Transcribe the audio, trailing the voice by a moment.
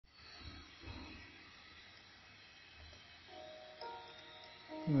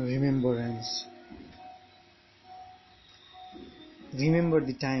Remembrance. Remember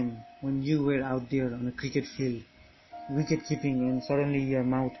the time when you were out there on a cricket field, wicket keeping, and suddenly your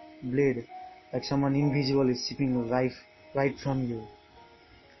mouth bled like someone invisible is sipping life right from you.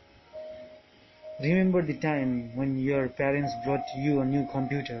 Remember the time when your parents brought you a new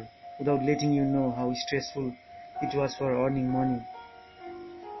computer without letting you know how stressful it was for earning money.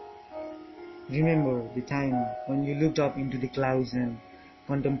 Remember the time when you looked up into the clouds and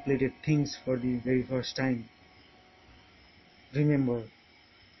contemplated things for the very first time. Remember.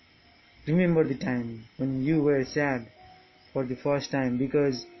 Remember the time when you were sad for the first time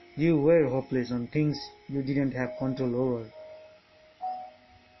because you were hopeless on things you didn't have control over.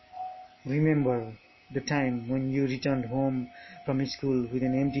 Remember the time when you returned home from school with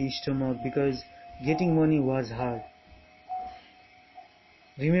an empty stomach because getting money was hard.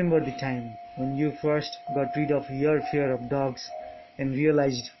 Remember the time when you first got rid of your fear of dogs and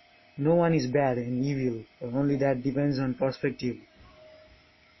realized no one is bad and evil, only that depends on perspective.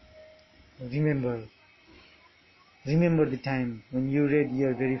 Remember. Remember the time when you read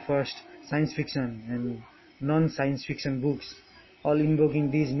your very first science fiction and non-science fiction books, all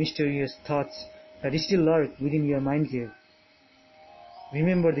invoking these mysterious thoughts that still lurk within your mind cave.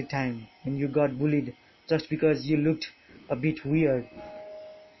 Remember the time when you got bullied just because you looked a bit weird.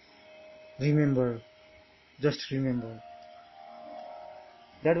 Remember, just remember.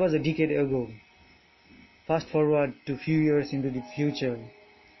 That was a decade ago. Fast forward to few years into the future.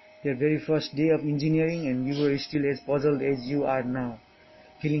 Your very first day of engineering and you were still as puzzled as you are now,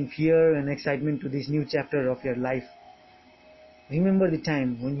 feeling fear and excitement to this new chapter of your life. Remember the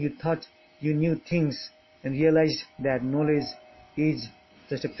time when you thought you knew things and realized that knowledge is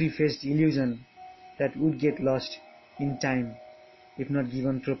just a prefaced illusion that would get lost in time if not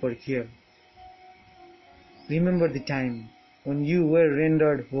given proper care. Remember the time when you were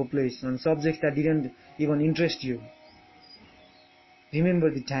rendered hopeless on subjects that didn't even interest you. Remember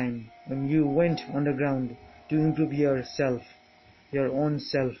the time when you went underground to improve yourself, your own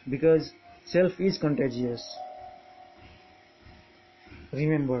self, because self is contagious.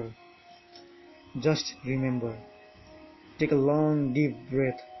 Remember, just remember. Take a long deep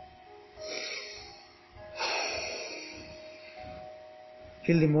breath.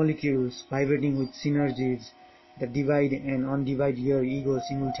 Feel the molecules vibrating with synergies that divide and undivide your ego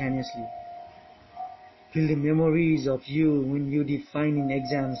simultaneously. Feel the memories of you when you did fine in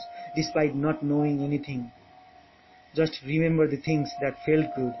exams despite not knowing anything. Just remember the things that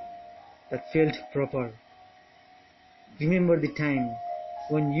felt good, that felt proper. Remember the time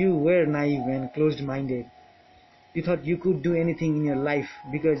when you were naive and closed-minded. You thought you could do anything in your life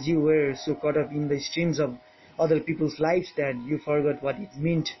because you were so caught up in the streams of other people's lives that you forgot what it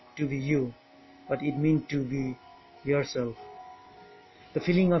meant to be you, what it meant to be yourself. The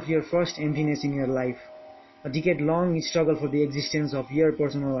feeling of your first emptiness in your life, a decade-long struggle for the existence of your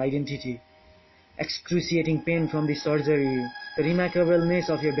personal identity, excruciating pain from the surgery, the remarkableness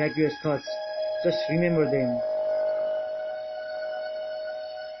of your vacuous thoughts. Just remember them.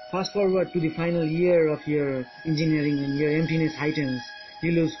 Fast forward to the final year of your engineering and your emptiness heightens.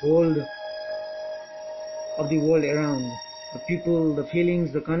 You lose hold of the world around, the people, the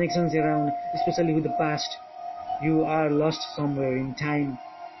feelings, the connections around, especially with the past. You are lost somewhere in time,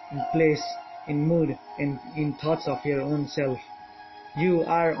 in place, in mood, and in thoughts of your own self. You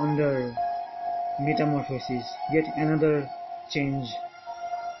are under metamorphosis, yet another change.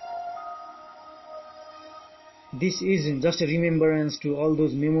 This is just a remembrance to all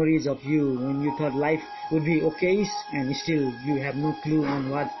those memories of you when you thought life would be okayish and still you have no clue on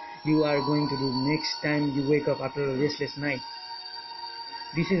what you are going to do next time you wake up after a restless night.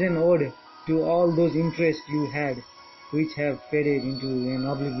 This is an ode to all those interests you had which have faded into an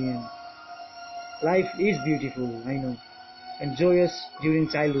oblivion. Life is beautiful, I know, and joyous during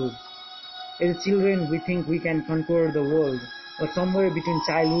childhood. As children, we think we can conquer the world, but somewhere between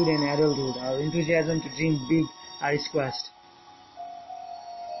childhood and adulthood, our enthusiasm to dream big are squashed.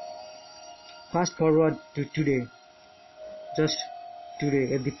 Fast forward to today, just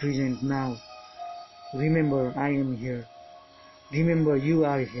today, at the present, now. Remember, I am here. Remember, you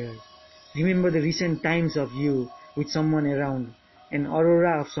are here. Remember the recent times of you with someone around, an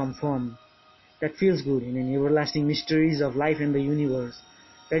aurora of some form. That feels good in an everlasting mysteries of life and the universe.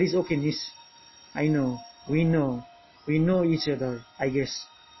 That is okay, Nish. I know, we know each other, I guess.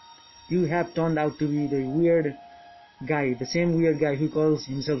 You have turned out to be the weird guy, the same weird guy who calls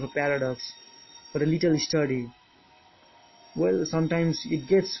himself a paradox, but a little sturdy. Well, sometimes it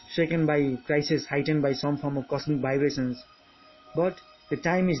gets shaken by crisis heightened by some form of cosmic vibrations. But the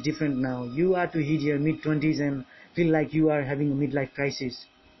time is different now. You are to hit your mid-20s and feel like you are having a midlife crisis.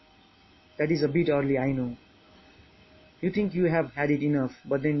 That is a bit early, I know. You think you have had it enough,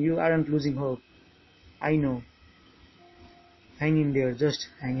 but then you aren't losing hope. I know. Hang in there, just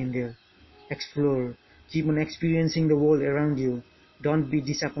hang in there. Explore. Keep on experiencing the world around you. Don't be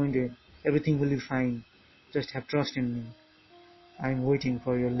disappointed. Everything will be fine. Just have trust in me. I'm waiting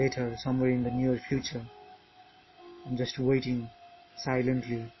for your letter somewhere in the near future. I'm just waiting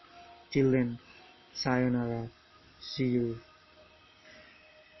silently. Till then, sayonara. See you.